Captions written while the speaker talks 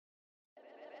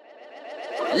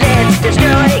let's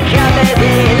destroy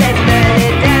comedy. Let's burn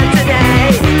it down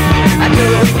tonight. A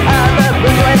tool of a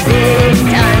bourgeoisie.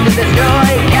 Time to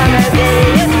destroy comedy.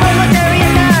 It's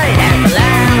proletariat night at the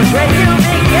lounge where you'll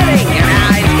be getting your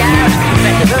eyes gouged.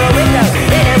 Festival window,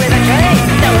 dinner with a train.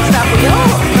 Don't stop with your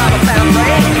trouble found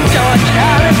brain. George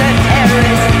Carlin's a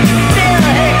terrorist. Still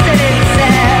hexing in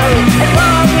cell. As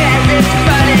long as it's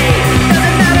funny,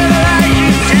 doesn't matter the lies you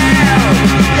tell.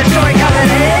 Destroy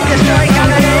comedy, destroy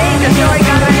comedy, destroy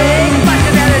comedy. Flush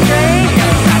it down the drain.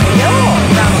 Don't stop with your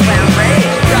trouble found brain.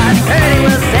 Ross Purdy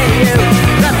will save you.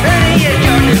 Ross Purdy is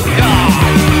your new god.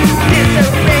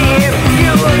 Disobey him,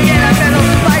 you will get a metal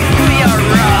spike through your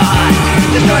rod.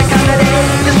 Destroy comedy,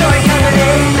 destroy comedy,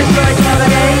 destroy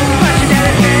comedy. Flush it down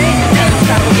the drain. Don't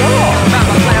stop with your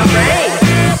trouble found brain.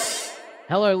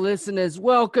 Hello, listeners.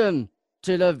 Welcome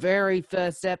to the very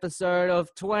first episode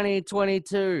of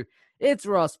 2022. It's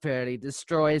Ross Purdy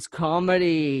Destroys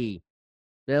Comedy.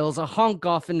 There was a honk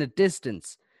off in the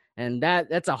distance, and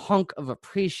that's a honk of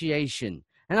appreciation.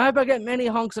 And I hope I get many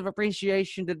honks of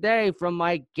appreciation today from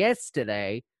my guest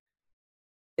today.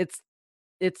 It's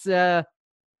the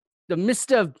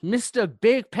Mr.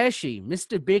 Big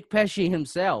Pesci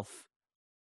himself.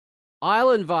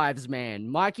 Island Vibes man,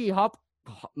 Mikey Hop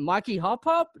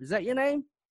Hop? Is that your name?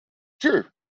 Sure.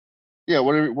 Yeah,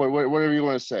 whatever you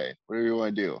want to say, whatever you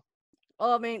want to do.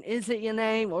 Oh, I mean, is it your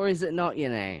name or is it not your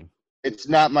name? It's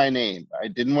not my name. I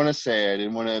didn't want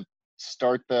to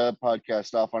start the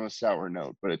podcast off on a sour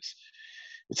note, but it's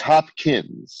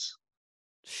Hopkins.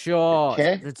 Sure.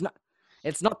 Okay.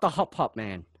 It's not the Hop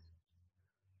man.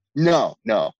 No.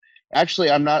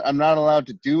 Actually, I'm not allowed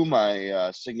to do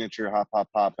my signature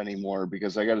hop anymore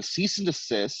because I got a cease and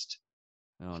desist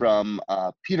from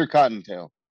Peter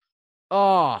Cottontail.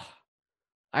 Oh,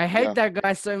 I hate Yeah. that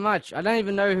guy so much. I don't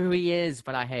even know who he is,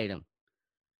 but I hate him.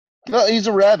 Well, he's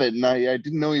a rabbit, and I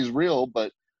didn't know he's real,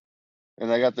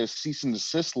 and I got this cease and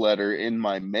desist letter in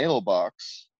my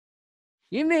mailbox.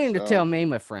 You mean to tell me,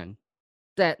 my friend,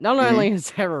 that not only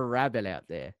is there a rabbit out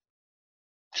there,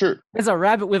 Sure. there's a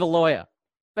rabbit with a lawyer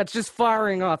that's just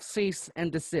firing off cease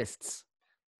and desists.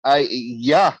 I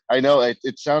know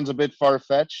it sounds a bit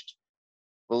far-fetched.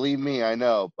 Believe me, I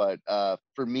know, but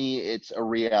for me, it's a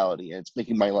reality, and it's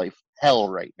making my life hell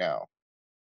right now.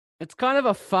 It's kind of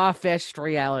a far-fetched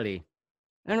reality.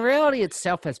 And reality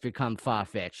itself has become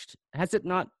far-fetched, has it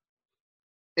not?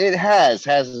 It has,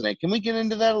 hasn't it? Can we get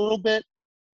into that a little bit?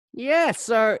 Yeah,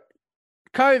 so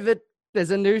COVID, there's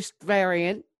a new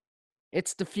variant.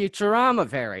 It's the Futurama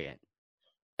variant.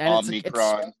 And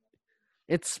Omicron.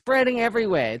 it's spreading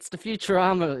everywhere. It's the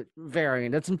Futurama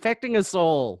variant. It's infecting us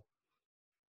all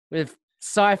with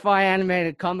sci-fi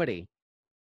animated comedy.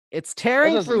 It's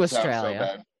tearing That doesn't through sound so Australia.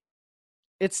 bad.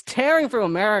 It's tearing through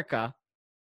America,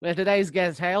 where today's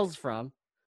guest hails from.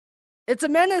 It's a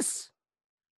menace.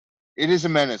 It is a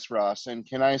menace, Ross, and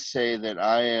can I say that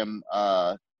I am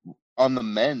on the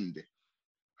mend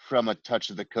from a touch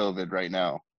of the COVID right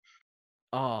now?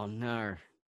 Oh no.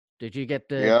 Did you get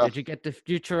the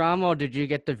Futurama or did you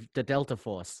get the Delta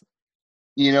Force?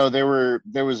 You know,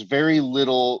 there was very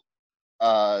little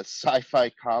sci-fi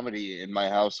comedy in my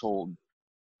household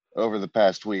over the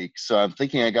past week, so I'm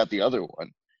thinking I got the other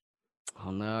one.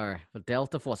 Oh no, the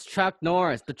Delta Force. Chuck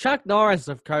Norris, the Chuck Norris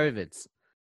of COVIDs,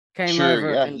 came Sure,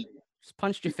 over yeah, and just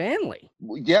punched your family.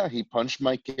 Yeah, he punched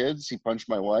my kids. He punched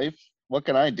my wife. What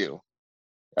can I do?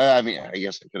 I mean, I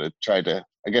guess I could have tried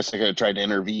to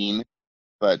intervene,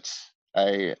 but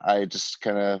I just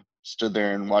kind of stood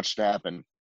there and watched it happen,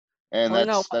 and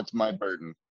Well, that's my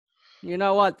burden. You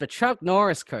know what? The Chuck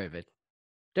Norris COVID,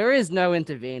 there is no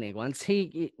intervening. Once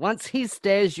he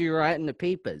stares you right in the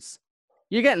peepers,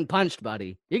 you're getting punched,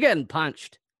 buddy. You're getting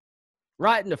punched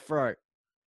right in the throat.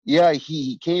 Yeah,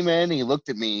 he came in. He looked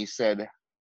at me. He said,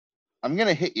 "I'm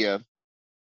gonna hit you."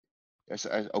 I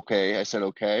said, "Okay." I said,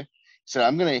 "Okay." He said,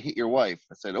 "I'm gonna hit your wife."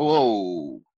 I said,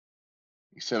 "Whoa."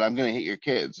 He said, "I'm gonna hit your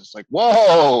kids." It's like,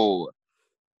 whoa.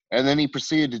 And then he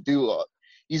proceeded to do.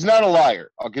 He's not a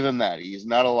liar. I'll give him that. He's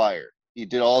not a liar. He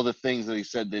did all the things that he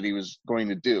said that he was going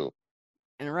to do.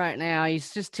 And right now,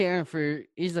 he's just tearing through.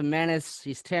 He's a menace.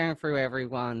 He's tearing through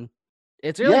everyone.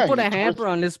 It's really put a hamper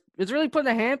on this. It's really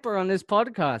putting a hamper on this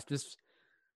podcast. This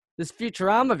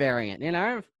Futurama variant. You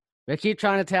know, they keep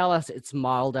trying to tell us it's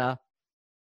milder,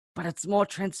 but it's more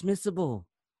transmissible.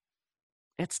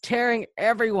 It's tearing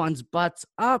everyone's butts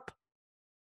up.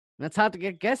 And it's hard to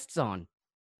get guests on.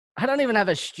 I don't even have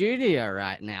a studio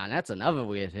right now, and that's another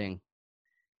weird thing.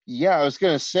 Yeah, I was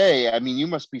going to say, I mean, you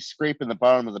must be scraping the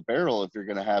bottom of the barrel if you're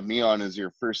going to have me on as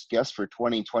your first guest for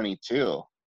 2022.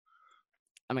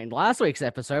 I mean, last week's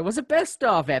episode was a best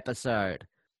of episode.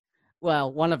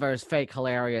 well, one of those fake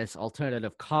hilarious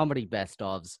alternative comedy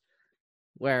best-ofs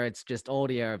where it's just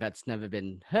audio that's never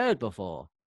been heard before.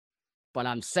 But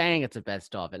I'm saying it's a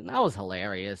best-of, and that was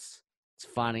hilarious. It's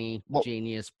funny, Well,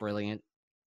 genius, brilliant.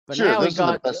 But sure, now we those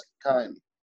are the got, best kind.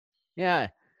 yeah,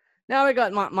 now we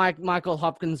got Michael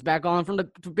Hopkins back on from the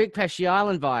Big Pesci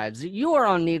Island vibes. You were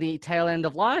on near the tail end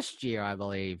of last year, I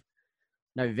believe.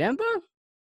 November?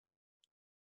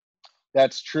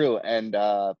 That's true, and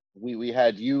we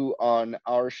had you on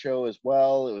our show as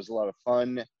well. It was a lot of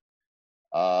fun.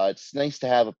 It's nice to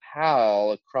have a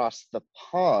pal across the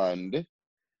pond.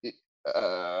 The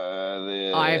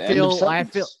end of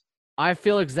sentence. I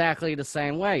feel exactly the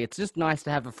same way. It's just nice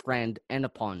to have a friend and a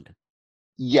pond.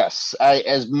 Yes,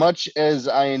 as much as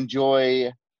I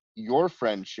enjoy your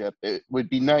friendship, it would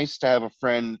be nice to have a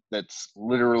friend that's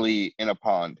literally in a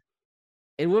pond.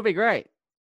 It would be great.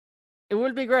 It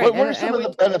would be great. What are some of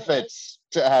the benefits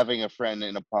to having a friend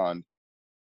in a pond?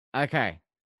 Okay.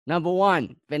 Number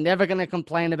one, they're never going to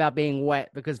complain about being wet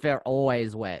because they're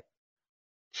always wet.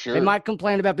 Sure. They might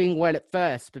complain about being wet at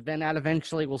first, but then that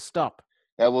eventually will stop.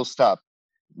 That will stop,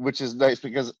 which is nice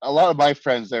because a lot of my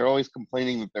friends, they're always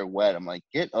complaining that they're wet. I'm like,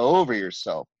 get over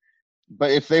yourself.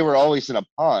 But if they were always in a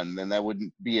pond, then that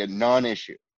wouldn't be a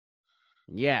non-issue.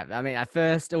 Yeah, I mean, at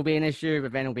first it'll be an issue,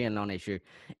 but then it'll be a non-issue.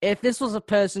 If this was a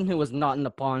person who was not in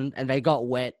the pond and they got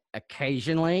wet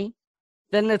occasionally,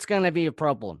 then it's going to be a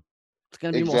problem. It's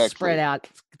going to be more spread out.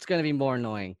 It's going to be more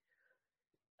annoying.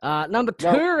 Number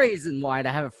two reason why to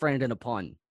have a friend in a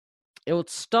pond. It would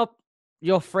stop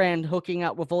your friend hooking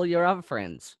up with all your other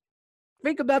friends.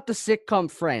 Think about the sitcom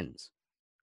Friends.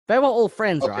 They were all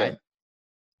friends, right?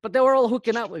 But they were all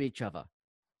hooking up with each other.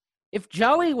 If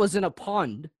Joey was in a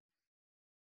pond,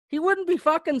 he wouldn't be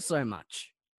fucking so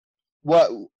much.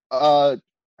 What?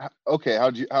 Okay.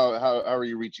 How are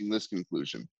you reaching this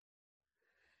conclusion?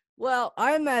 Well,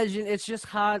 I imagine it's just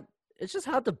hard. It's just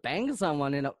hard to bang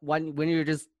someone when you're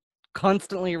just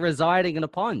constantly residing in a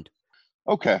pond.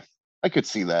 Okay, I could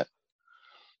see that.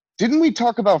 Didn't we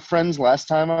talk about Friends last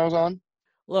time I was on?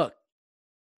 Look,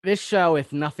 this show,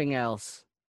 if nothing else,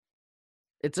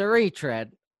 it's a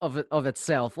retread of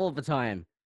itself all the time.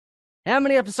 How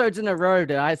many episodes in a row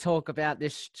did I talk about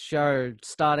this show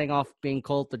starting off being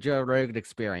called the Joe Rogan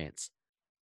Experience?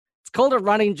 It's called a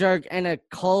running joke and a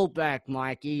callback,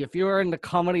 Mikey. If you were in the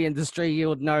comedy industry, you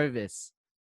would know this.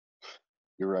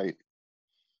 You're right.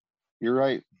 You're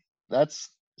right. That's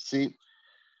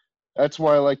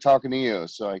why I like talking to you,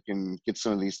 so I can get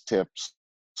some of these tips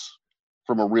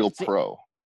from a real pro.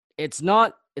 It's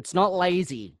not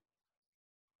lazy.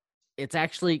 It's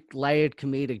actually layered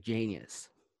comedic genius.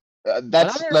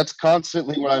 That's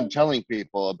constantly what I'm telling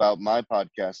people about my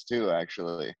podcast too.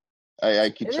 Actually,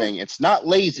 I keep saying it's not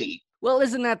lazy. Well,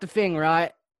 isn't that the thing,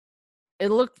 right?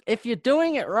 If you're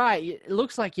doing it right, it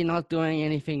looks like you're not doing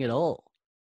anything at all.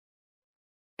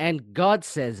 And God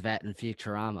says that in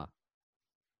Futurama.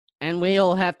 And we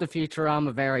all have the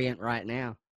Futurama variant right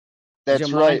now.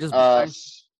 That's right.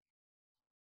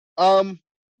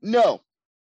 No,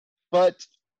 but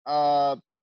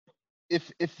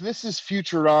if this is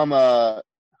Futurama,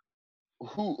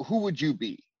 who would you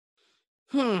be?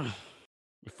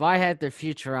 If I had the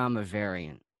Futurama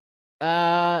variant,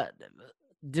 the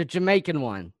Jamaican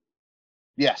one.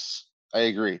 Yes, I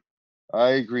agree. I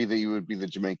agree that you would be the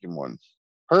Jamaican one.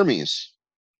 Hermes.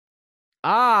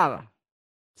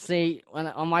 See,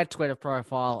 on my Twitter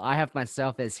profile, I have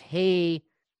myself as he/Hermes.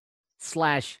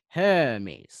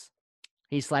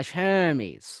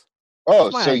 He/Hermes.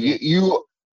 Oh, so you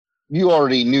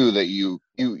already knew that you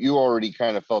already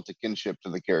kind of felt a kinship to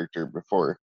the character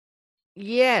before.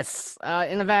 Yes.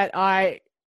 In fact, I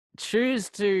choose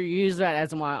to use that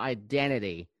as my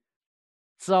identity.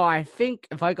 So I think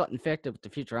if I got infected with the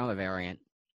Futurama variant,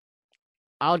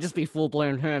 I'll just be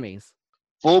full-blown Hermes.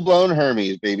 Full-blown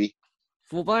Hermes, baby.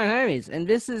 Full-blown Hermes. And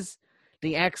this is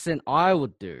the accent I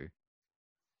would do.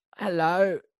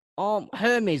 Hello, I'm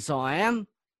Hermes, I am.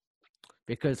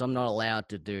 Because I'm not allowed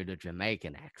to do the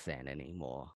Jamaican accent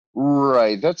anymore.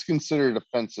 Right. That's considered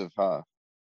offensive, huh?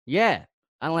 Yeah.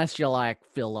 Unless you're like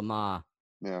Phil Lamar.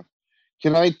 Yeah.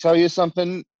 Can I tell you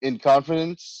something in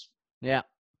confidence? Yeah.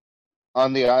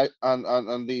 On the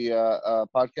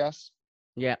podcast?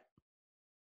 Yeah.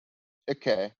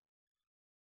 Okay.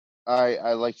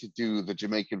 I like to do the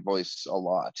Jamaican voice a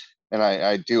lot, and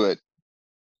I do it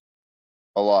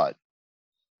a lot.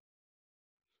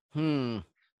 Could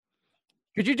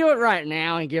you do it right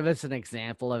now and give us an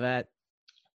example of it?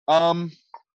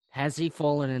 Has he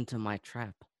fallen into my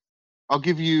trap? I'll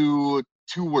give you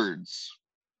 2 words.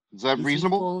 Is that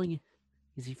reasonable?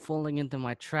 Is he falling into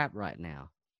my trap right now?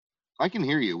 I can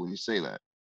hear you when you say that.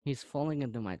 He's falling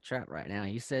into my trap right now.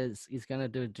 He says he's gonna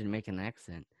do a Jamaican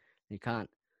accent. He can't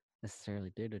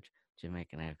necessarily do the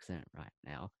Jamaican accent right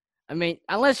now. I mean,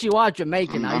 unless you are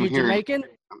Jamaican. Are I'm you hearing. Jamaican?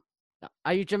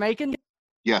 Are you Jamaican?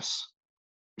 Yes.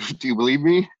 Do you believe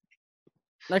me?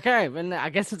 Okay, then I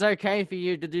guess it's okay for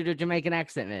you to do the Jamaican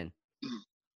accent then.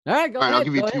 All right, go All right, ahead. I'll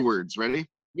give you go 2 ahead. words. Ready?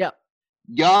 Yep.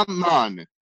 Yeah, man.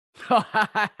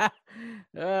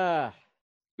 Ah,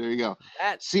 There you go.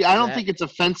 that, See, I don't that- think it's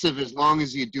offensive as long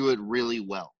as you do it really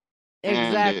well. And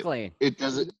exactly. it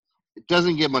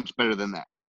doesn't get much better than that.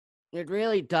 It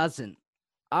really doesn't.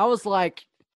 I was like,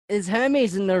 is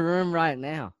Hermes in the room right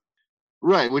now?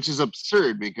 Right, which is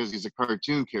absurd because he's a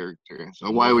cartoon character.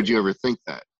 So why would you ever think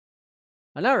that?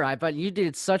 I know, right? But you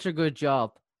did such a good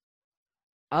job.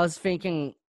 I was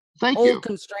thinking Thank all you.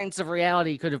 constraints of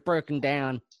reality could have broken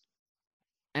down,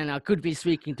 and I could be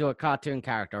speaking to a cartoon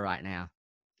character right now.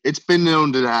 It's been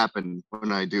known to happen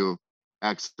when I do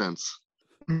accents.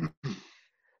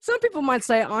 Some people might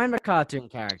say I'm a cartoon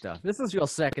character. This is your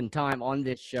second time on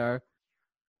this show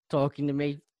talking to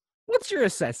me. What's your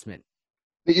assessment?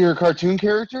 That you're a cartoon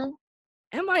character?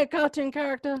 Am I a cartoon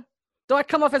character? Do I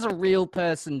come off as a real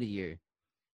person to you?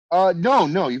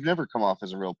 No, you've never come off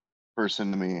as a real person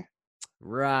to me.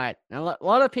 Right. Now, a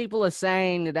lot of people are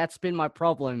saying that that's been my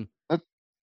problem That-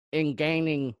 in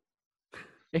gaining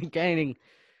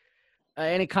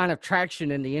any kind of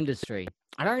traction in the industry.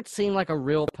 I don't seem like a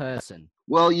real person.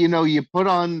 Well, you put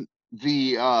on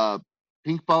the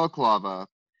pink balaclava.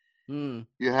 Hmm.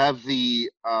 You have the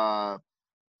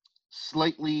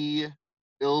slightly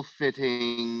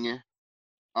ill-fitting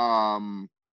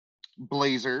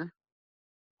blazer.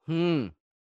 Hmm.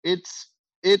 It's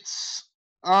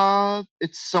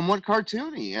somewhat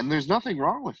cartoony, and there's nothing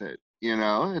wrong with it.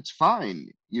 It's fine.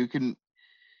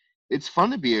 It's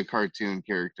fun to be a cartoon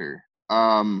character.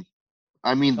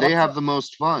 I mean, they have the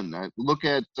most fun. Look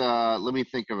at let me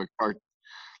think of a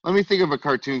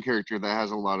cartoon character that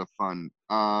has a lot of fun.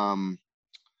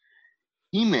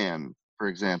 He-Man, for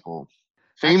example,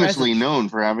 That guy's famously known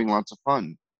for having lots of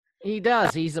fun. He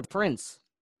does. He's a prince.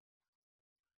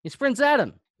 He's Prince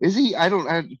Adam. Is he? I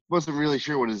wasn't really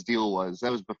sure what his deal was.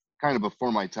 That was kind of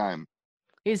before my time.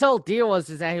 His whole deal was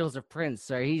that he was a prince,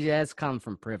 so he has come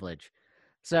from privilege.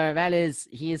 So that is,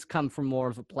 he has come from more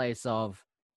of a place of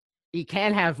he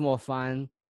can have more fun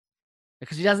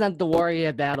because he doesn't have to worry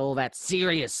about all that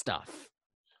serious stuff.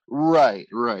 Right.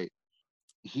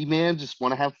 He-Man just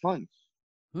want to have fun.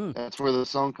 Hmm. That's where the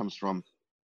song comes from.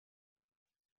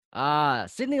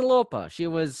 Cyndi Lauper. She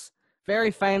was very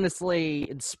famously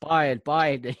inspired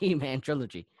by the He-Man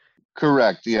trilogy.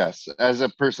 Correct, yes. As a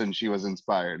person, she was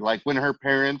inspired. Like when her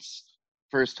parents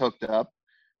first hooked up,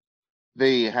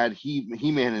 they had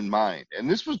He-Man in mind. And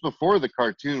this was before the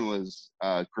cartoon was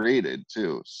created,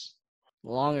 too.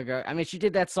 Long ago. I mean, she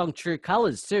did that song True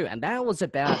Colors, too. And that was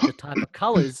about the type of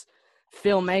colors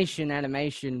Filmation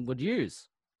animation would use.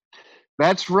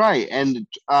 That's right. And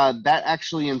that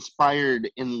actually inspired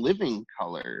In Living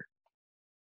Color.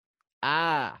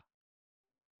 Ah.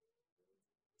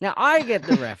 Now, I get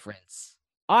the reference.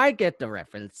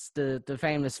 The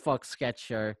famous Fox sketch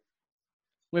show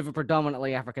with a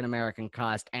predominantly African-American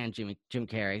cast and Jim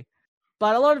Carrey.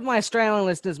 But a lot of my Australian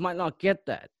listeners might not get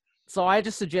that. So I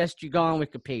just suggest you go on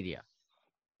Wikipedia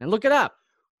and look it up,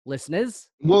 listeners.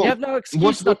 Well, you have no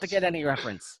excuse not to get any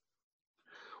reference.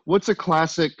 What's a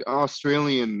classic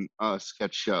Australian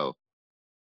sketch show?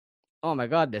 Oh my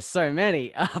God, there's so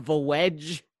many. The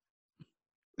Wedge.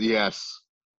 Yes.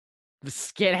 The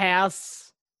Skit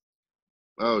House.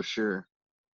 Oh, sure.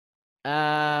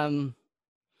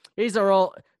 These are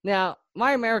all... Now,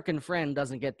 my American friend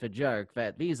doesn't get the joke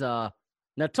that these are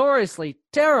notoriously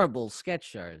terrible sketch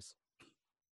shows.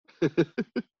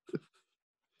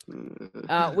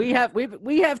 We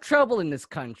have trouble in this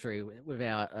country with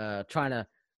our trying to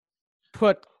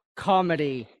put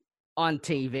comedy on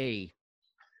TV.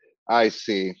 I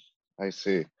see.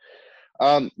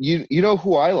 You know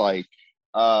who I like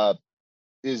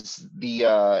is the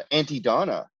Auntie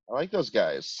Donna. I like those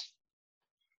guys.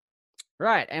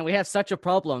 Right, and we have such a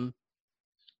problem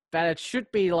that it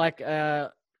should be like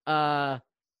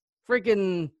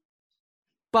freaking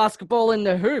basketball in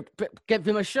the hoop. Give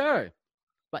them a show,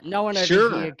 but no one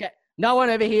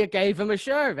over here gave them a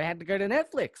show. They had to go to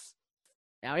Netflix.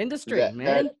 Our industry,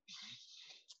 man.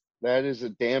 That is a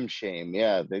damn shame.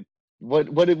 Yeah.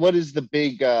 What is the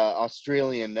big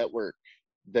Australian network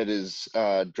that is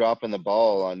dropping the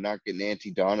ball on not getting Auntie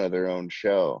Donna their own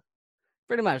show?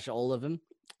 Pretty much all of them.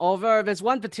 Although there's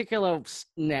one particular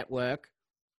network,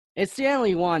 it's the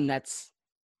only one that's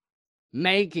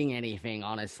making anything,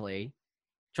 honestly.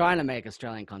 trying to make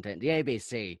Australian content, the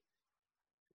ABC.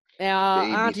 The Now,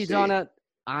 ABC.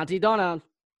 Auntie Donna,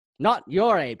 not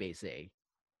your ABC,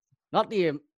 not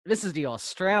the. This is the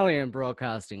Australian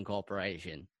Broadcasting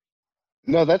Corporation.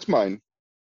 No, that's mine.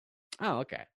 Oh,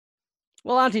 okay.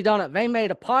 Well, Auntie Donna, they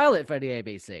made a pilot for the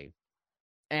ABC,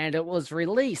 and it was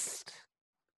released,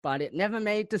 but it never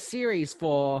made the series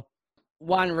for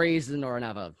one reason or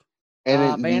another.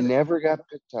 And it They- never got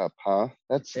picked up, huh?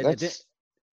 It-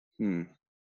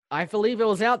 I believe it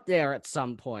was out there at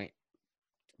some point,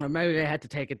 or maybe they had to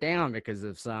take it down because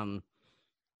of some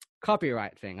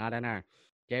copyright thing. I don't know.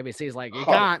 The ABC's like, you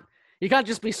can't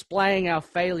just be splaying our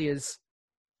failures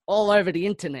all over the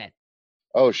internet.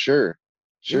 Oh, sure.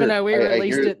 Even though we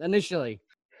released it initially.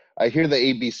 I hear the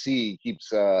ABC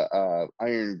keeps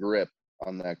iron grip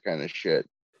on that kind of shit.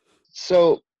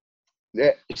 So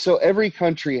every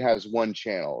country has one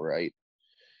channel, right?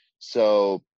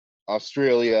 So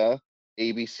Australia,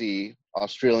 ABC,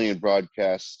 Australian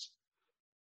Broadcast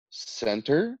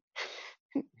Center.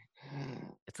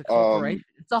 It's a corporation.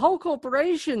 It's a whole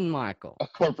corporation, Michael. A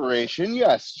corporation,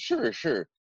 yes, sure.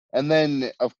 And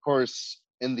then, of course,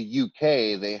 in the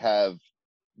UK, they have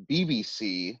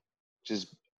BBC, which is,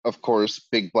 of course,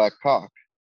 Big Black Cock.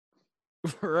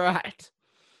 Right.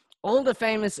 All the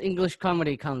famous English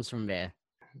comedy comes from there.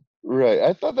 Right.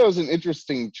 I thought that was an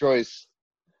interesting choice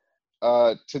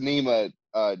to name a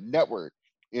network,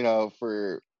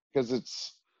 because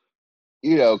it's,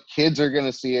 kids are going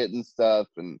to see it and stuff.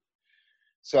 And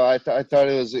so I thought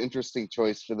it was an interesting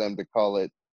choice for them to call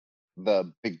it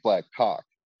the Big Black Cock.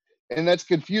 And that's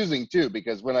confusing too,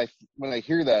 because when I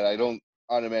hear that, I don't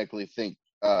automatically think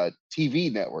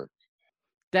TV network.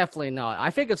 Definitely not. I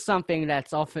think of something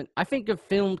that's often, I think of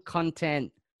filmed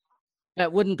content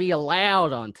that wouldn't be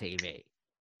allowed on TV.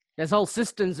 There's whole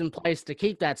systems in place to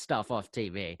keep that stuff off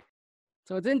TV.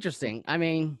 So it's interesting. I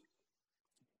mean,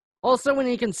 also when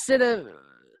you consider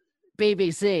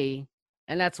BBC,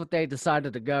 and that's what they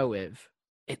decided to go with,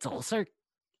 it's also,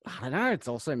 I don't know, it's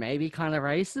also maybe kind of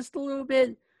racist a little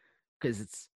bit, because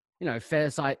it's,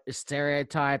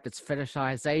 stereotype, it's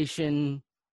fetishization,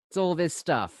 it's all this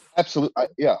stuff. Absolutely.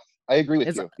 Yeah, I agree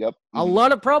with you. Yep. A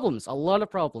lot of problems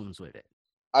with it.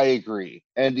 I agree.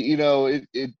 And,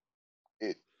 it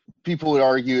people would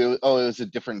argue, oh, it was a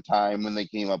different time when they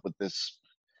came up with this.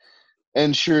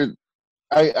 And sure,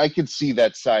 I could see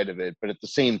that side of it. But at the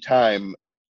same time,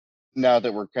 now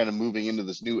that we're kind of moving into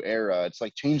this new era, it's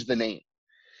like, change the name.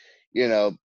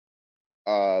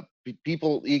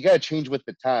 People, you got to change with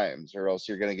the times or else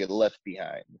you're going to get left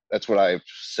behind. That's what I've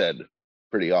said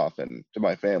pretty often to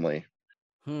my family.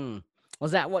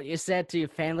 Was that what you said to your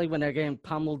family when they're getting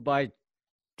pummeled by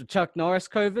the Chuck Norris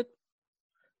COVID?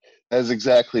 That's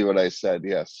exactly what I said.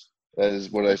 Yes, that is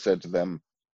what I said to them.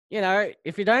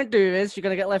 If you don't do this, you're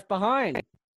going to get left behind.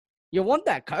 You want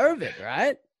that COVID,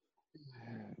 right?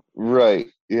 Right.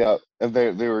 Yeah. And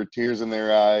there were tears in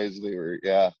their eyes.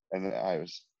 And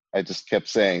I just kept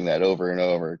saying that over and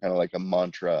over, kind of like a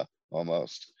mantra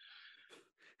almost.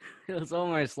 It was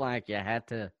almost like you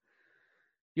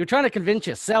were trying to convince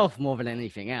yourself more than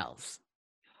anything else.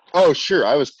 Oh, sure.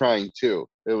 I was trying too.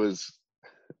 It was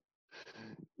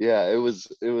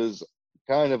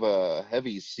kind of a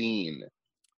heavy scene,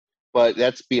 but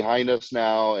that's behind us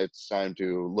now. It's time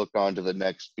to look on to the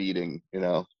next beating,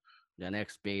 The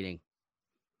next beating.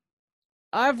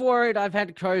 I've worried I've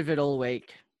had COVID all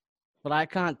week, but I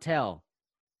can't tell.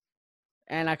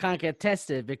 And I can't get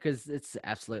tested because it's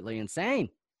absolutely insane.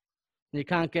 You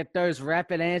can't get those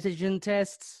rapid antigen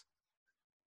tests.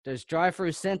 Those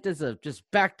drive-through centers are just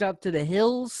backed up to the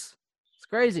hills. It's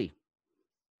crazy.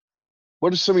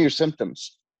 What are some of your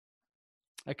symptoms?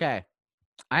 Okay.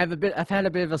 I've had a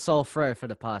bit of a sore throat for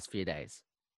the past few days.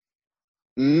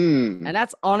 And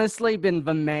that's honestly been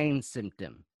the main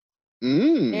symptom.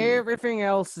 Everything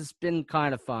else has been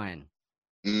kind of fine.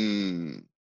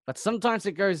 But sometimes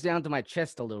it goes down to my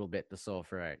chest a little bit, the sore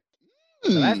throat.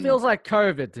 So that feels like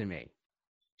COVID to me.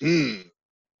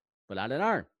 But I don't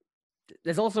know.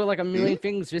 There's also like a million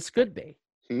things this could be.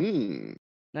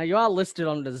 Now, you are listed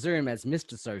on the Zoom as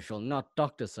Mr. Social, not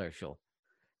Dr. Social.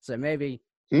 So maybe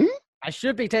I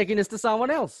should be taking this to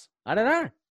someone else. I don't know.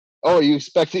 Oh, are you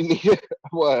expecting me?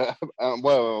 What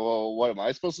am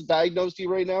I supposed to diagnose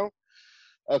you right now?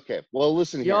 Okay. Well,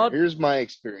 listen here. Here's my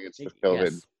experience with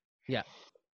COVID. Yes. Yeah.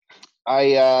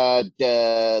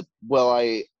 I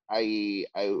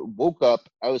woke up,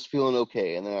 I was feeling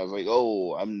okay, and then I was like,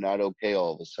 oh, I'm not okay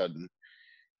all of a sudden.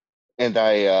 And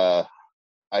I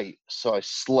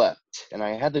slept and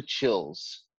I had the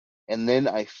chills, and then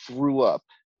I threw up,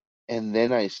 and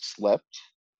then I slept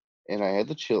and I had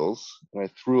the chills and I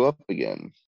threw up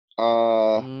again.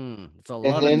 It's a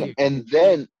lot of puke. And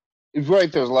then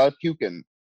right, there's a lot of puking.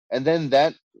 And then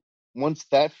that once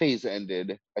that phase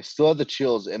ended, I still had the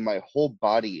chills and my whole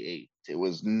body ached. It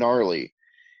was gnarly.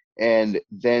 And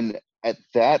then at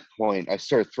that point, I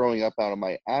started throwing up out of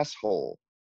my asshole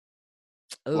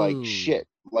like Ooh, shit,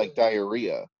 like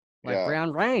diarrhea. like Yeah,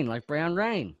 brown rain, like brown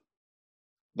rain.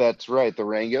 that's right, the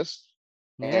Rangus.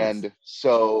 Yes. And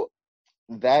so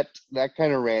that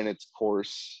kind of ran its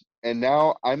course. And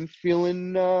now I'm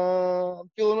feeling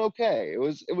okay. It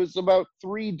was about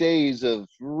 3 days of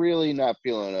really not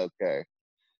feeling okay.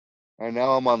 And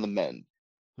now I'm on the mend.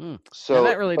 Now So,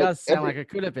 that really but does sound like it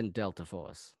could have been Delta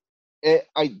Force.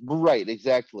 I right,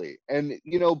 exactly. And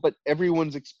but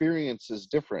everyone's experience is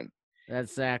different.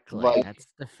 Exactly. Like That's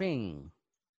the thing.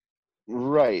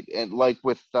 right, and like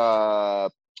with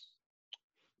the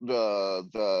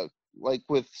like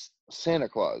with Santa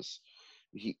Claus,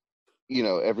 he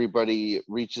everybody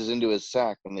reaches into his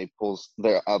sack and they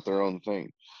out their own thing.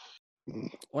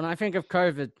 When I think of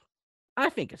COVID, I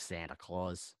think of Santa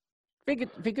Claus. Think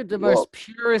of the Well, most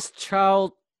purest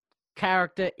child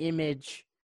character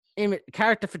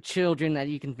character for children that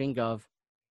you can think of.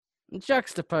 And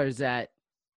juxtapose that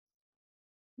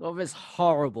with this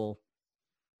horrible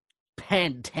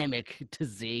pandemic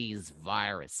disease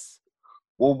virus.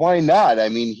 well, why not? I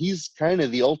mean, he's kind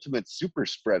of the ultimate super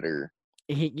spreader.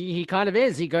 He kind of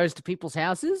is. He goes to people's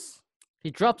houses. He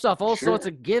drops off all sorts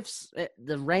Sure. of gifts.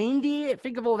 The reindeer,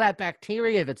 think of all that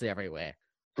bacteria that's everywhere.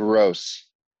 Gross.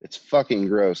 It's fucking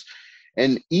gross.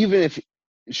 And even if,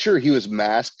 sure, he was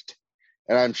masked,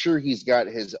 and I'm sure he's got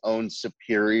his own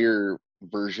superior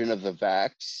version of the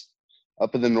vax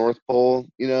up in the North Pole,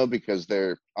 because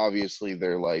they're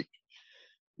like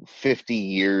 50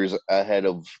 years ahead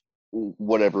of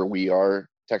whatever we are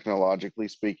technologically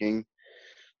speaking.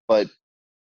 But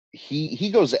he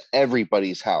goes to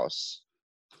everybody's house,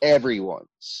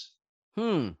 everyone's.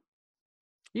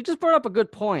 You just brought up a good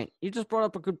point. You just brought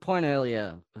up a good point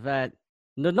earlier that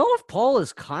the North Pole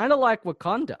is kind of like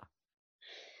Wakanda.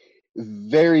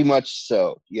 Very much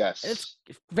so, yes. It's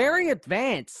very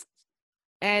advanced,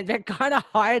 and they're kind of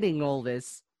hiding all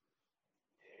this.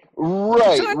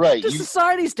 Right. To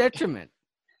society's detriment.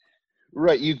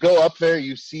 Right, you go up there,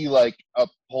 you see like a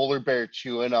polar bear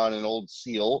chewing on an old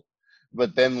seal,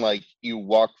 but then like you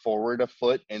walk forward a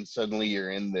foot and suddenly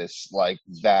you're in this like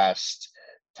vast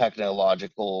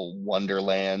technological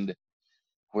wonderland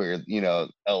where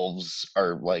elves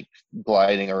are like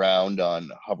gliding around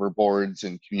on hoverboards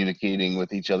and communicating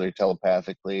with each other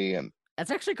telepathically, and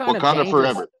That's actually kind of Wakanda dangerous.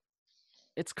 forever.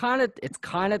 It's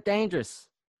kind of dangerous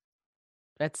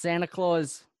that Santa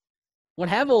Claus would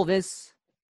have all this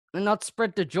and not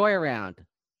spread the joy around.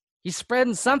 He's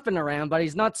spreading something around, but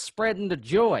he's not spreading the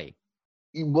joy.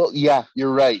 Well, yeah,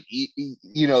 you're right.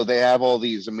 They have all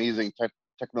these amazing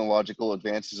technological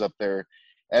advances up there,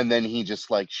 and then he just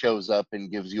like shows up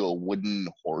and gives you a wooden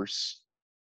horse.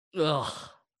 Ugh.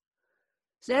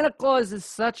 Santa Claus is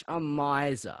such a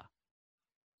miser.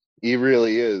 He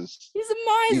really is. He's a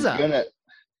miser.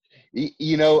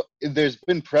 He's gonna, there's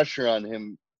been pressure on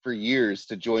him for years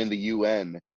to join the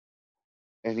UN,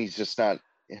 and he's just not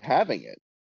having it.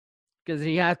 Because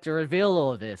he had to reveal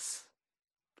all this.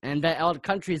 And that other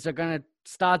countries are going to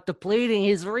start depleting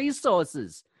his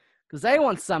resources because they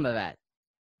want some of that.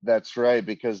 That's right,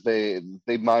 because they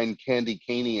mine candy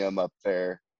canium up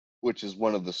there, which is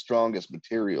one of the strongest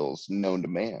materials known to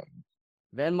man.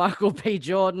 Then Michael B.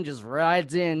 Jordan just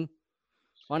rides in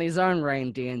on his own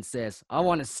reindeer and says, I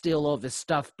want to steal all this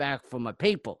stuff back from my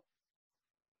people.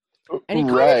 And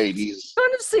he's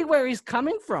trying to see where he's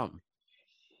coming from.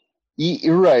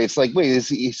 Right. It's like, wait,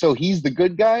 so he's the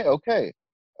good guy? Okay,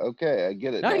 I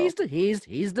get it. No, now.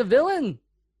 he's the villain.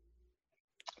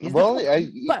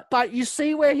 But you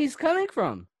see where he's coming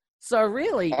from. So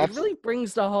really, it really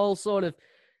brings the whole sort of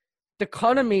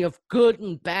dichotomy of good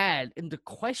and bad into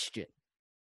question.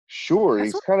 Sure,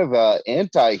 he's kind of a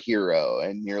anti-hero,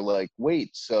 and you're like, wait,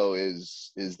 so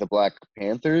is the Black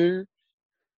Panther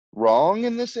wrong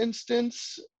in this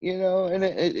instance? And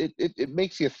it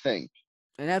makes you think.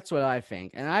 And that's what I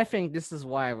think. And I think this is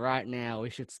why right now we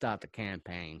should start the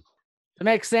campaign to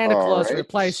make Santa Claus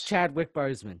replace Chadwick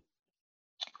Boseman.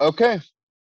 Okay.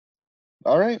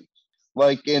 All right.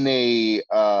 Like in a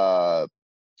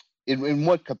in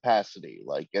what capacity?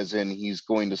 Like as in he's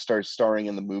going to start starring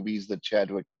in the movies that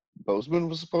Chadwick Boseman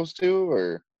was supposed to,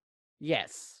 or?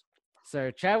 Yes.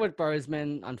 So Chadwick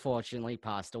Boseman unfortunately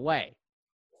passed away.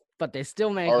 But they're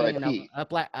still making a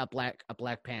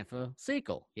Black Panther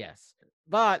sequel, yes.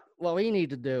 But what we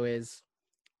need to do is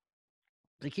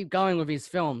to keep going with these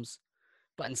films,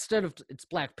 but instead of it's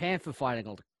Black Panther fighting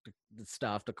all the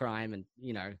stuff, the crime, and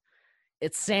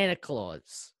it's Santa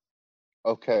Claus.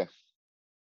 Okay.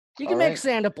 You can make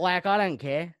Santa black. I don't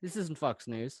care. This isn't Fox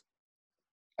News.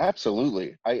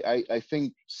 Absolutely. I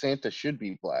think Santa should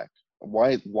be black.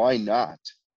 Why not?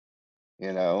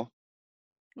 Well,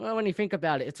 when you think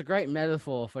about it, it's a great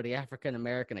metaphor for the African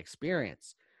American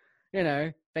experience.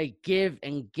 They give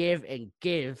and give and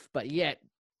give, but yet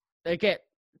they get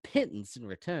pittance in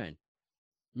return.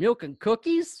 Milk and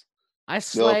cookies? I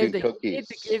slaved a kid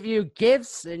to give you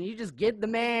gifts, and you just give the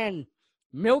man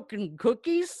milk and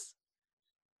cookies?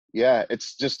 Yeah,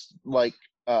 it's just like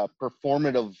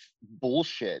performative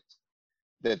bullshit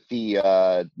that the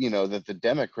that the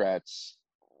Democrats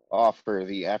offer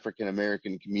the African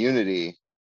American community.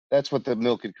 That's what the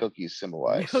milk and cookies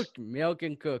symbolize. Milk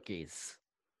and cookies.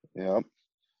 Yeah.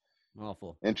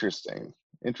 Awful. Interesting.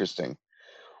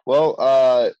 Well,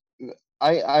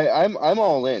 I'm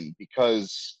all in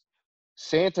because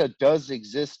Santa does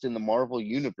exist in the Marvel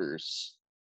universe,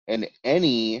 and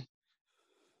any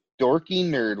dorky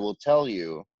nerd will tell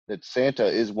you that Santa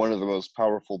is one of the most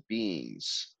powerful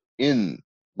beings in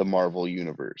the Marvel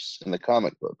universe, in the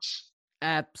comic books.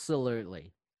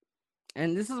 Absolutely.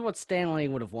 And this is what Stan Lee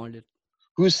would have wanted.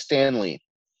 Who's Stanley?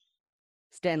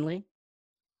 Stanley.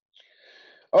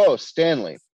 Oh,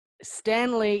 Stanley.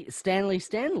 Stanley.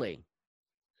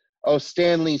 Oh,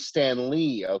 Stanley.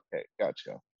 Okay,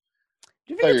 gotcha.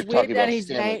 Do you think it's weird that he's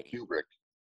Stanley Kubrick?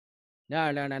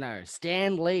 No.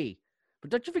 Stan Lee.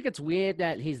 But don't you think it's weird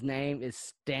that his name is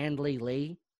Stanley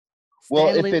Lee?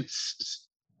 Well, if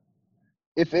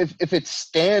it's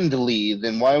Stan Lee,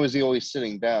 then why was he always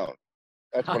sitting down?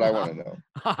 That's what I want to know.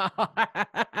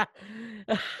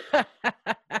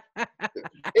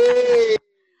 Hey!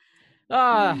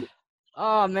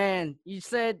 Oh man, you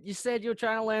said you were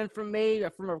trying to learn from me,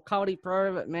 from a comedy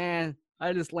pro, but man,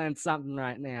 I just learned something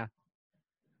right now.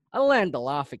 I learned to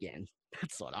laugh again.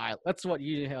 That's what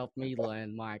you helped me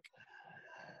learn, Mike.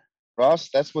 Ross,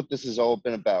 that's what this has all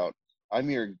been about. I'm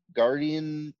your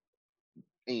guardian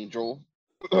angel.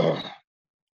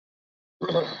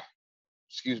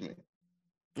 Excuse me.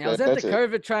 Now, is that the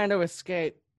COVID trying to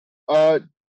escape?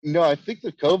 No, I think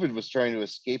the COVID was trying to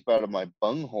escape out of my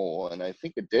bunghole, and I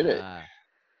think it did it.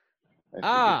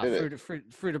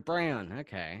 Through the brown.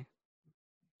 Okay.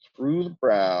 Through the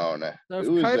brown. So it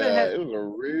was a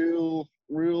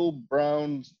real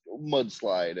brown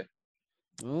mudslide.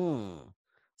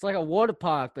 It's like a water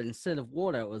park, but instead of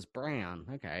water, it was brown.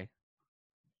 Okay.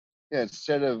 Yeah,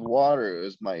 instead of water, it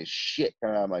was my shit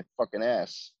coming out of my fucking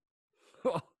ass.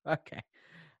 Okay.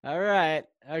 All right.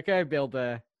 Okay, Bill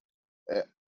Burr.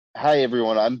 Hi,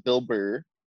 everyone. I'm Bill Burr.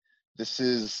 This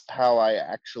is how I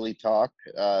actually talk.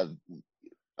 When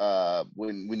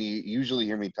you usually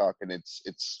hear me talking,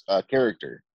 it's a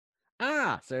character.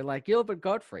 So like Gilbert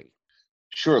Gottfried.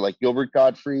 Sure, like Gilbert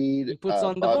Gottfried. He puts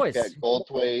on the voice.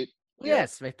 Goldthwait.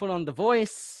 Yes, they put on the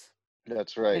voice.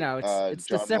 That's right. It's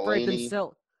to separate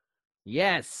themselves.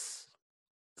 Yes.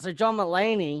 So John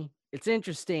Mulaney, it's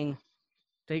interesting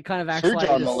that he kind of acts like Sir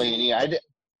John Mulaney.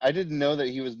 I didn't know that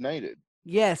he was knighted.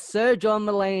 Yes, Sir John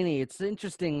Mulaney. It's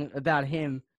interesting about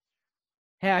him,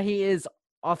 how he is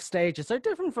off stage. It's so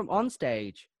different from on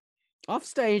stage. Off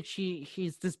stage,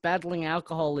 he's just battling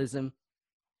alcoholism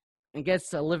and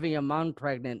gets Olivia Munn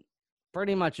pregnant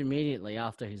pretty much immediately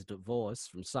after his divorce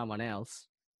from someone else.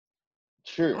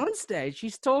 Sure. On stage,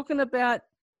 he's talking about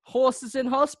horses in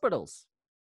hospitals.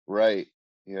 Right.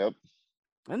 Yep.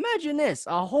 Imagine this,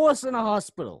 a horse in a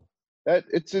hospital.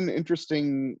 It's an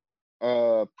interesting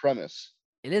premise.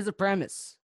 It is a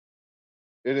premise.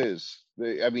 It is.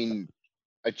 I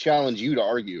challenge you to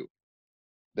argue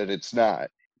that it's not.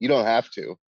 You don't have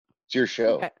to. It's your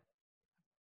show. Okay.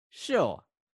 Sure.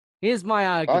 Here's my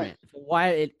argument for why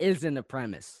it isn't a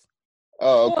premise.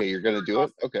 Oh, okay. You're going to do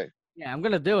it? Okay. Yeah, I'm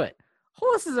going to do it.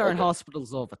 Horses are in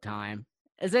hospitals all the time.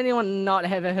 Has anyone not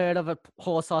ever heard of a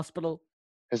horse hospital?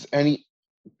 Has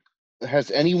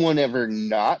anyone ever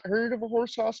not heard of a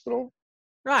horse hospital?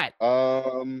 Right.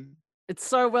 It's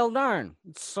so well known.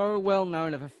 It's so well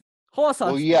known of a horse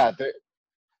hospital. Well, yeah,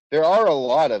 there are a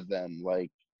lot of them.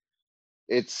 Like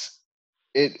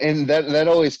and that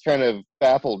always kind of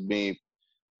baffled me,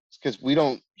 because we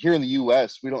don't, here in the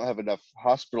US, we don't have enough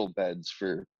hospital beds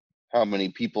for how many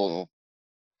people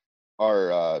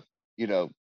are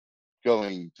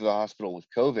going to the hospital with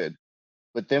COVID.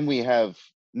 But then we have,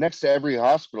 next to every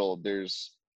hospital,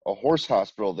 there's a horse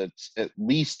hospital that's at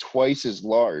least twice as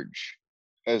large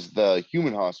as the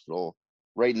human hospital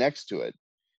right next to it.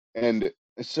 And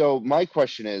so my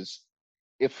question is,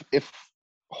 if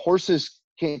horses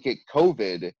can't get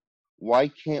COVID, why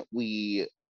can't we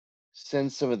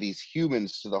send some of these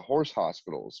humans to the horse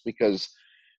hospitals, because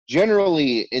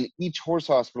generally in each horse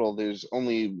hospital there's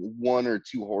only 1 or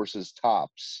 2 horses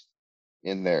tops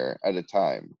in there at a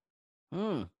time.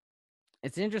 Hmm.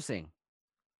 It's interesting.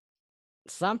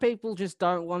 Some people just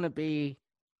don't want to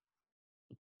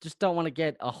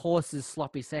get a horse's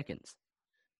sloppy seconds.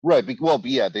 Right. Well,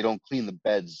 yeah, they don't clean the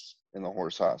beds in the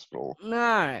horse hospital.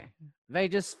 No, they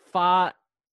just fart.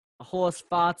 Horse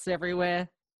farts everywhere.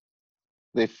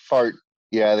 They fart.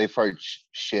 Yeah, they fart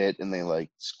shit, and they like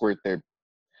squirt their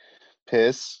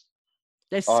piss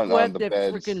They on squirt the their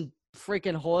beds.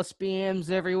 freaking horse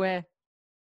BMs everywhere.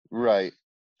 Right,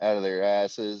 out of their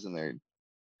asses and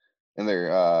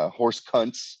their horse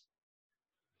cunts.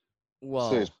 So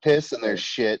there's Whoa. piss and there's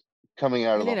shit coming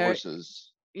out of And the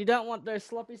horses. you don't want those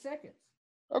sloppy seconds.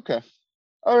 Okay.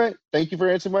 All right. Thank you for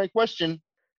answering my question.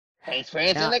 Thanks for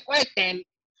answering the question.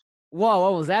 Whoa,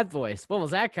 what was that voice? What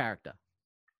was that character?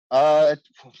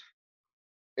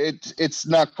 It's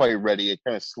not quite ready. It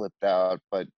kind of slipped out,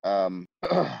 but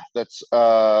that's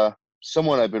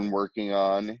someone I've been working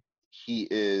on. He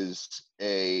is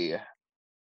a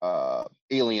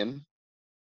alien,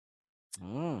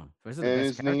 Those are the and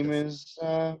best his name characters. is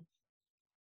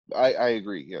I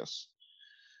agree, yes.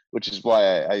 Which is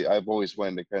why I've always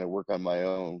wanted to kind of work on my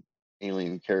own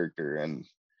alien character, and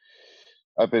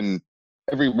I've been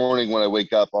every morning when I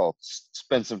wake up, I'll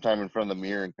spend some time in front of the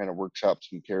mirror and kind of workshop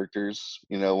some characters,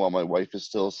 while my wife is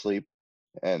still asleep.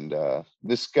 And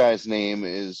this guy's name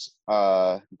is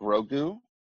Grogu,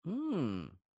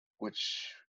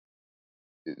 which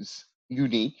is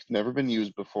unique, never been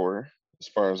used before, as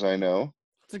far as I know.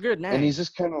 It's a good name. And he's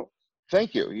just kind of,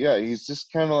 thank you. Yeah, he's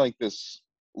just kind of like this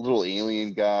little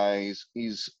alien guy.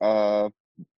 He's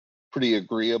pretty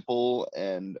agreeable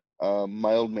and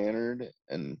mild mannered,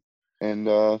 and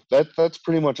that's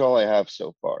pretty much all I have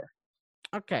so far.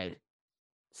 Okay,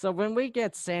 so when we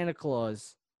get Santa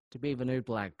Claus to be the new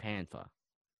Black Panther,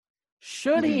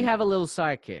 should he have a little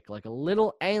sidekick, like a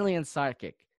little alien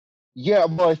sidekick? Yeah,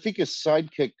 well, I think his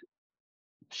sidekick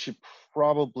should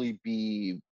probably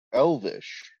be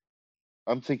elvish.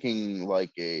 I'm thinking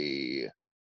like a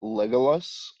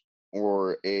Legolas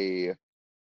or a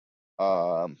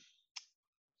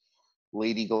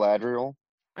Lady Galadriel.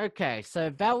 Okay, so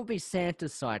that would be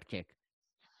Santa's sidekick,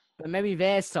 but maybe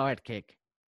their sidekick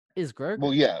is Grogu.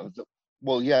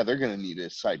 Well, yeah, they're gonna need a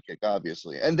sidekick,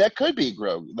 obviously, and that could be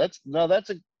Grogu. That's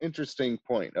an interesting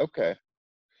point. Okay,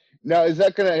 now is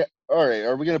that gonna? All right,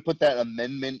 are we gonna put that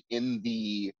amendment in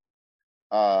the?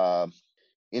 I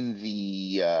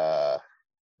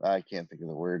can't think of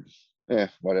the word.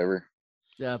 Whatever.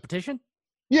 Petition?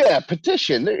 Yeah,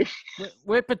 petition.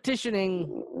 We're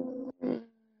petitioning.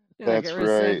 That's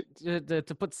right.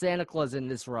 To put Santa Claus in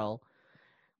this role.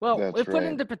 Well, we're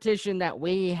putting the petition that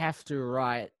we have to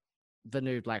write the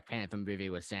new Black Panther movie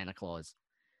with Santa Claus.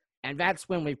 And that's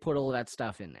when we put all that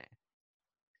stuff in there.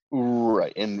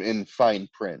 Right, in fine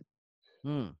print.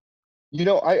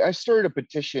 I started a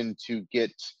petition to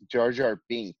get Jar Jar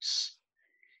Binks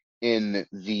in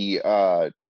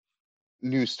the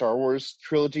new Star Wars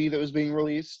trilogy that was being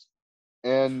released.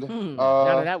 And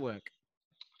how did that work?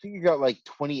 I think you got like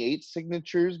 28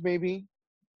 signatures, maybe.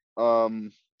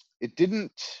 It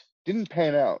didn't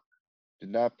pan out. Did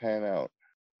not pan out.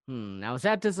 Now is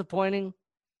that disappointing,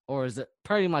 or is it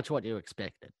pretty much what you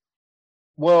expected?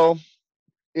 Well,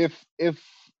 if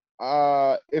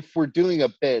we're doing a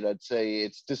bid, I'd say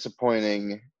it's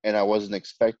disappointing and I wasn't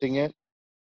expecting it.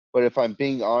 But if I'm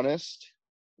being honest,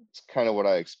 it's kind of what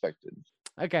I expected.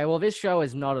 Okay, well, this show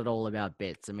is not at all about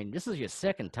bits. I mean, this is your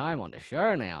second time on the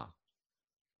show now.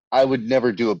 I would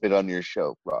never do a bit on your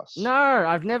show, Ross. No,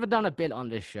 I've never done a bit on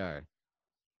this show.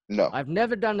 No. I've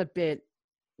never done a bit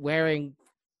wearing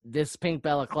this pink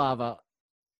balaclava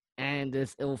and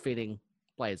this ill-fitting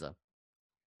blazer.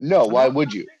 No, why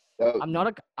would you? I'm not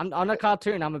a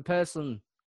cartoon. I'm a person.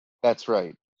 That's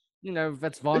right.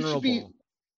 That's vulnerable.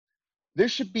 There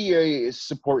should be a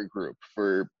support group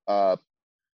for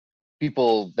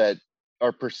people that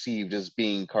are perceived as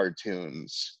being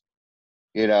cartoons.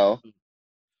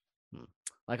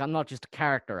 Like, I'm not just a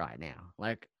character right now.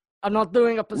 Like, I'm not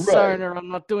doing a persona. Right. I'm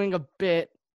not doing a bit.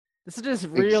 This is just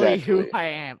really who I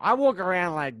am. I walk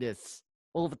around like this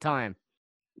all the time.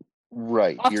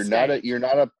 Right. You're not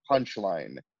a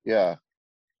punchline. Yeah.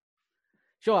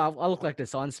 Sure, I look like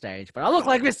this on stage, but I look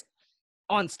like this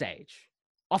on stage,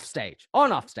 off stage,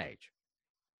 off stage,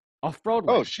 off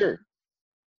Broadway. Oh, sure.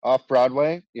 Off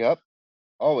Broadway. Yep.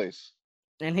 Always.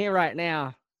 And here right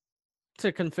now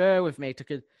to confer with me,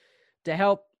 to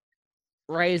help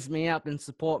raise me up and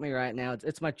support me right now,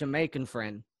 it's my Jamaican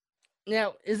friend,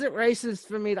 Now, is it racist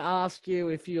for me to ask you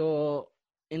if you're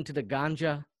into the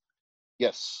ganja?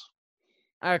 Yes.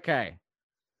 Okay.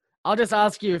 I'll just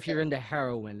ask you if you're into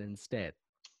heroin instead.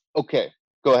 Okay,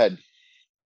 go ahead.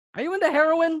 Are you into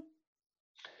heroin?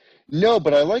 No,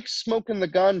 but I like smoking the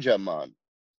ganja, man.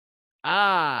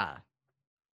 Ah.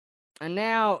 And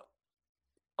now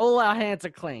all our hands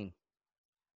are clean.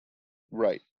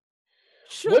 Right.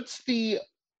 Should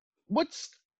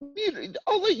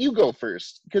I'll let you go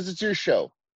first because it's your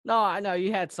show. No, I know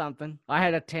you had something. I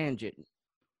had a tangent.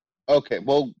 Okay,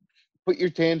 well, put your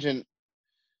tangent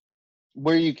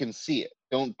where you can see it.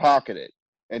 Don't pocket it,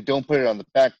 and don't put it on the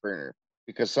back burner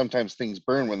because sometimes things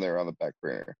burn when they're on the back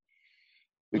burner.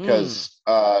 Because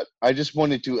I just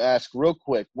wanted to ask real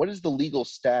quick, what is the legal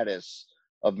status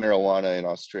of marijuana in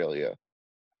Australia?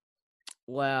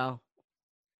 Well,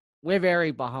 we're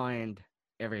very behind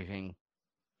everything.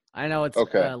 I know it's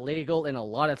Okay. legal in a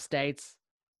lot of states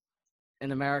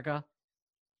in America,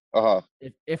 Uh-huh.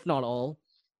 if not all.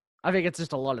 I think it's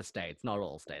just a lot of states, not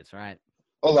all states, right?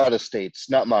 A lot of states,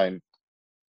 not mine.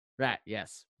 Right,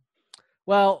 yes.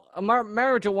 Well,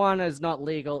 marijuana is not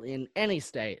legal in any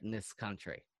state in this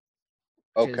country,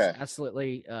 which is Okay.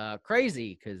 absolutely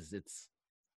crazy because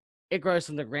it grows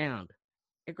from the ground.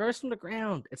 It grows from the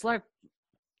ground. It's like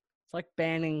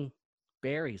banning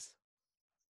berries.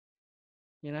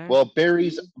 You know? Well,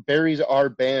 berries are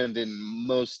banned in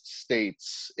most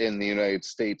states in the United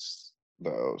States,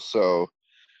 though. So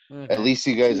at Okay. least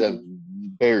you guys have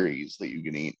berries that you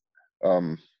can eat.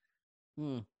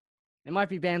 It might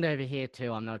be banned over here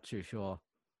too. I'm not too sure.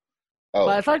 Oh,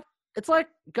 But it's like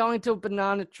going to a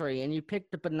banana tree and you pick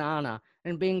the banana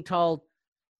and being told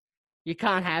you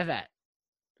can't have it,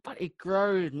 but it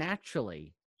grows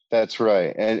naturally. that's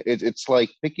right. And it's like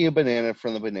picking a banana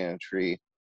from the banana tree,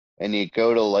 and you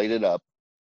go to light it up,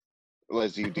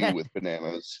 as you do with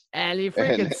bananas. And you And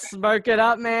freaking smoke it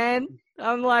up, man.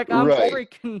 I'm right,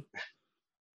 freaking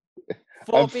I'm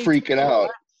 4 feet freaking tall,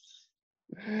 out.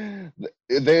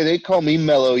 They call me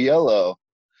Mellow Yellow,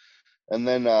 and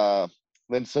then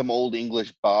some old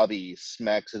English Bobby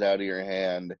smacks it out of your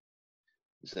hand.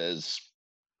 He says,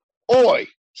 "Oi,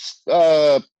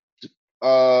 uh,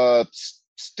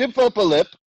 stiff up a lip."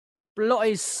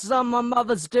 bloody some of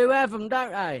mothers do have them,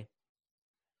 don't they?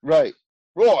 Right,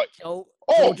 right. Oh,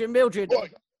 Oh, George and Mildred.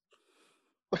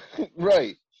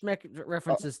 right. Make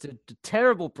references to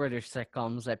terrible British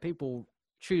sitcoms that people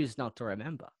choose not to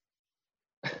remember.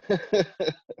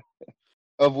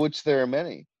 Of which there are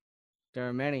many. There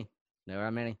are many.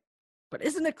 But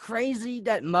isn't it crazy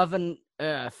that Mother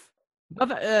Earth,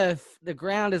 the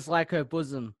ground is like her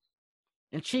bosom,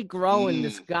 and she growing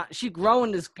this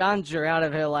ganja out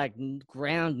of her like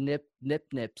ground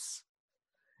nips,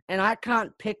 and I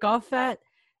can't pick off that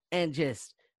and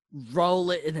just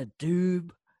roll it in a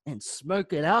tube and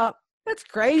smoke it up. That's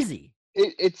crazy.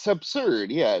 It's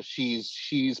absurd. Yeah,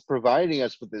 she's providing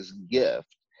us with this gift.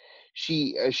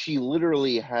 She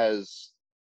literally has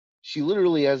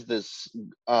this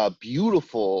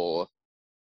beautiful,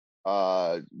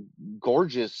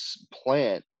 gorgeous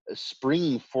plant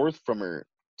springing forth from her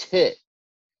tit,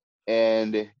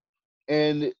 and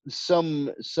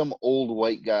some old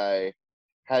white guy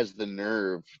has the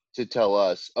nerve to tell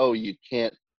us, "Oh, you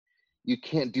can't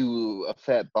do a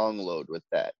fat bong load with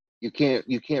that. You can't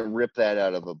rip that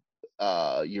out of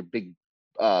a your big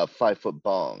 5 foot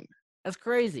bong." That's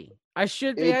crazy. I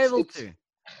should be It's able it's to.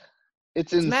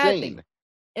 it's It's maddening. insane.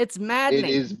 It's It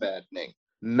maddening. is maddening.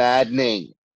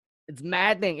 Maddening. It's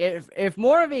maddening. If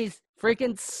more of these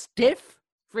freaking stiff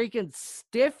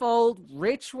old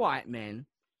rich white men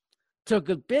took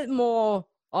a bit more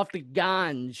off the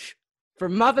ganj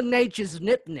from Mother Nature's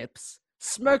nips,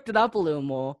 smoked it up a little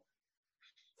more,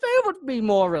 they would be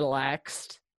more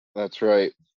relaxed. That's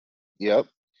right. Yep.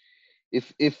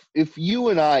 If you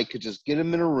and I could just get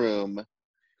them in a room,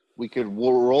 we could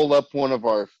roll up one of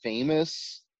our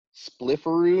famous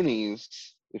splifferoonies,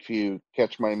 if you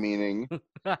catch my meaning.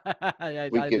 We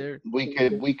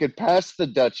could pass the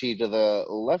Dutchie to the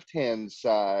left hand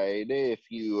side, if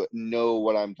you know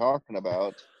what I'm talking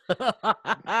about.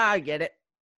 I get it.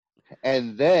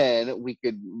 And then we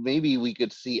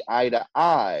could see eye to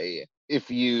eye,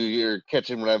 if you're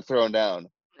catching what I'm throwing down.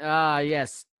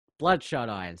 Yes, bloodshot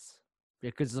eyes,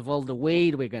 because of all the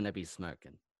weed we're gonna be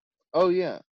smoking. Oh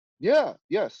yeah,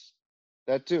 yes,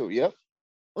 that too. Yep.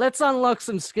 Let's unlock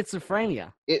some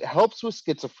schizophrenia. It helps with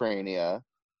schizophrenia.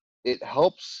 It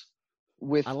helps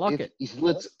with Unlock it.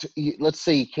 Let's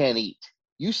say you can't eat.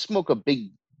 You smoke a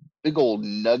big old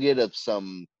nugget of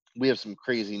some. We have some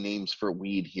crazy names for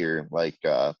weed here. Like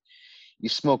you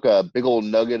smoke a big old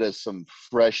nugget of some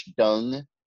fresh dung,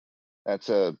 That's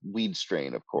a weed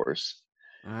strain, of course.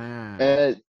 Ah.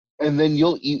 And then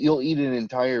you'll eat an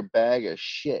entire bag of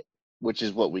shit, which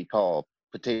is what we call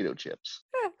potato chips.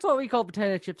 Yeah, that's what we call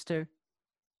potato chips too.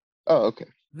 Oh, okay.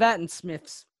 That and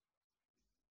Smith's.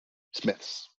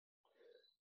 Smith's.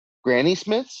 Granny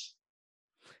Smith's?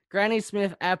 Granny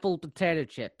Smith apple potato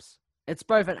chips. It's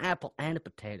both an apple and a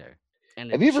potato.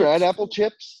 And Have you ever had apple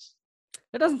chips?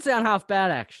 It doesn't sound half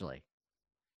bad, actually.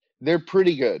 They're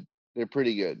pretty good. They're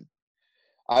pretty good.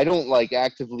 I don't like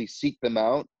actively seek them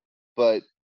out, but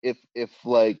if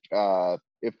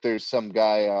there's some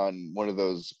guy on one of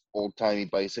those old timey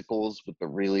bicycles with the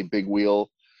really big wheel,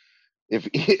 if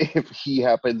he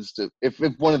happens to, if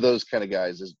one of those kind of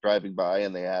guys is driving by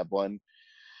and they have one,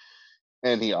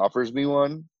 and he offers me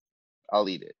one, I'll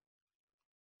eat it.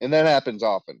 And that happens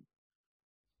often.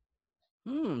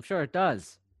 I'm sure it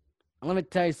does. And let me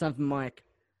tell you something, Mike.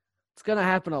 It's gonna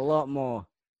happen a lot more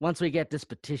once we get this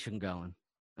petition going,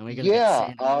 and we get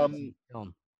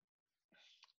film.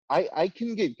 I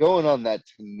can get going on that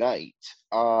tonight.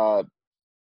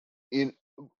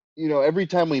 Every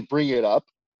time we bring it up,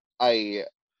 I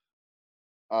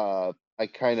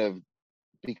kind of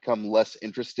become less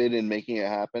interested in making it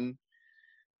happen.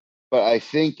 But I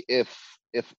think if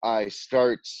I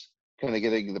start kind of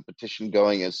getting the petition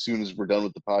going as soon as we're done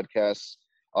with the podcast,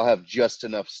 I'll have just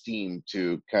enough steam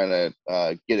to kind of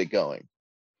get it going.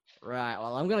 Right.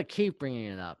 Well, I'm going to keep bringing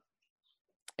it up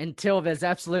until there's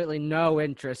absolutely no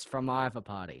interest from either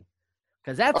party.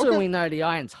 Because that's when we know the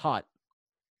iron's hot.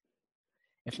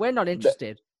 If we're not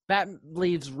interested, that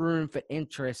leaves room for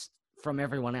interest from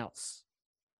everyone else.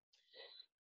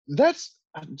 That's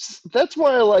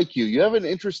why I like you. You have an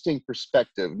interesting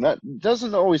perspective.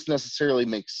 Doesn't always necessarily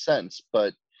make sense,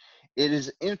 but it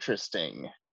is interesting.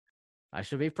 I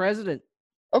should be president.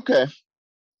 Okay.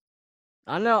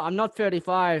 I know I'm not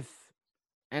 35,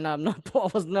 and I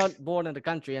was not born in the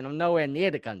country, and I'm nowhere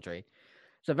near the country.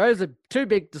 So those are two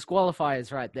big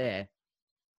disqualifiers right there.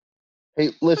 Hey,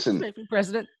 listen.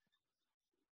 President.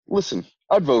 Listen,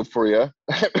 I'd vote for you.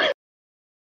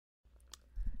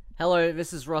 Hello,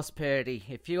 this is Ross Purdy.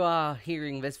 If you are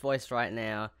hearing this voice right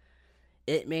now,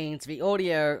 it means the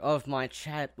audio of my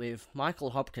chat with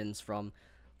Michael Hopkins from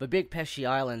the Big Pesci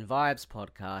Island Vibes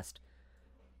podcast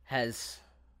has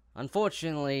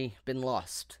unfortunately been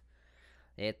lost.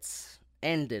 It's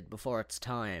ended before its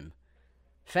time.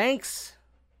 Thanks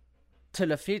to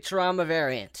the Futurama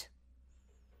variant.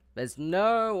 There's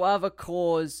no other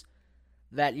cause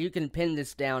that you can pin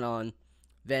this down on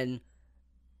than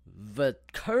the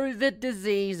COVID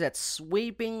disease that's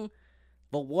sweeping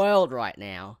the world right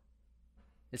now.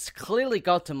 It's clearly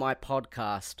got to my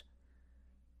podcast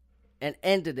and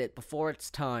ended it before its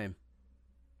time.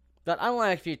 But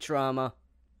unlike Futurama,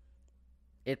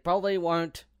 it probably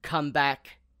won't come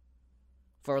back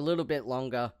for a little bit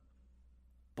longer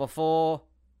before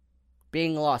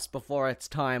being lost before its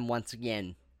time once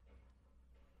again.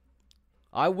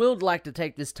 I would like to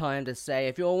take this time to say,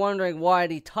 if you're wondering why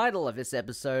the title of this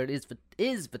episode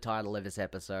is the title of this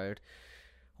episode,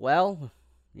 well,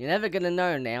 you're never gonna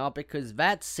know now, because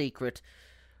that secret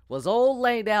was all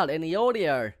laid out in the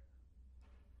audio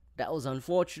that was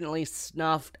unfortunately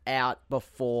snuffed out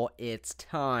before its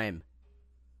time.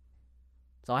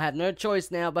 So I have no choice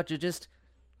now but to just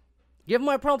give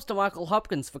my props to Michael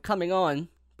Hopkins for coming on,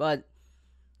 but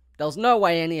there was no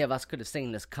way any of us could have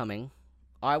seen this coming.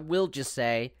 I will just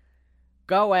say,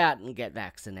 go out and get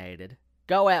vaccinated.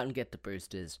 Go out and get the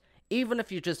boosters. Even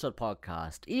if you're just a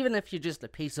podcast, even if you're just a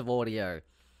piece of audio,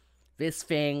 this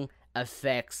thing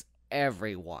affects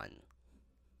everyone.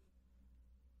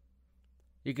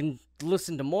 You can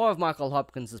listen to more of Michael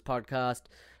Hopkins' podcast,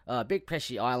 Big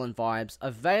Pesci Island Vibes,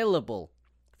 available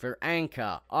for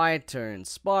Anchor,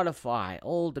 iTunes, Spotify,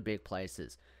 all the big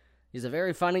places. He's a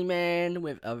very funny man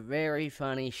with a very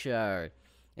funny show.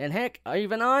 And heck,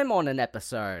 even I'm on an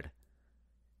episode.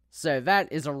 So that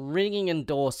is a ringing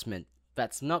endorsement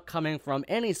that's not coming from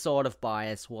any sort of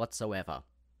bias whatsoever.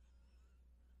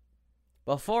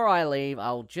 Before I leave,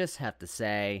 I'll just have to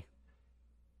say,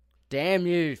 damn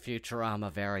you, Futurama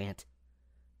variant.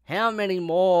 How many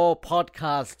more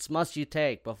podcasts must you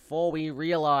take before we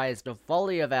realize the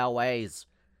folly of our ways?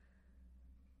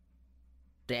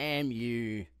 Damn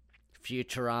you,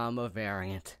 Futurama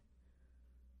variant.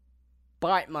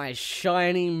 Bite my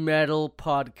shiny metal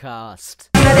podcast.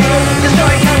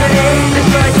 Destroy Kennedy,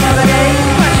 destroy Kennedy,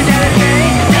 crush it down a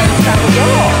train, never stop a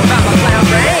war from a clown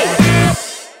brain.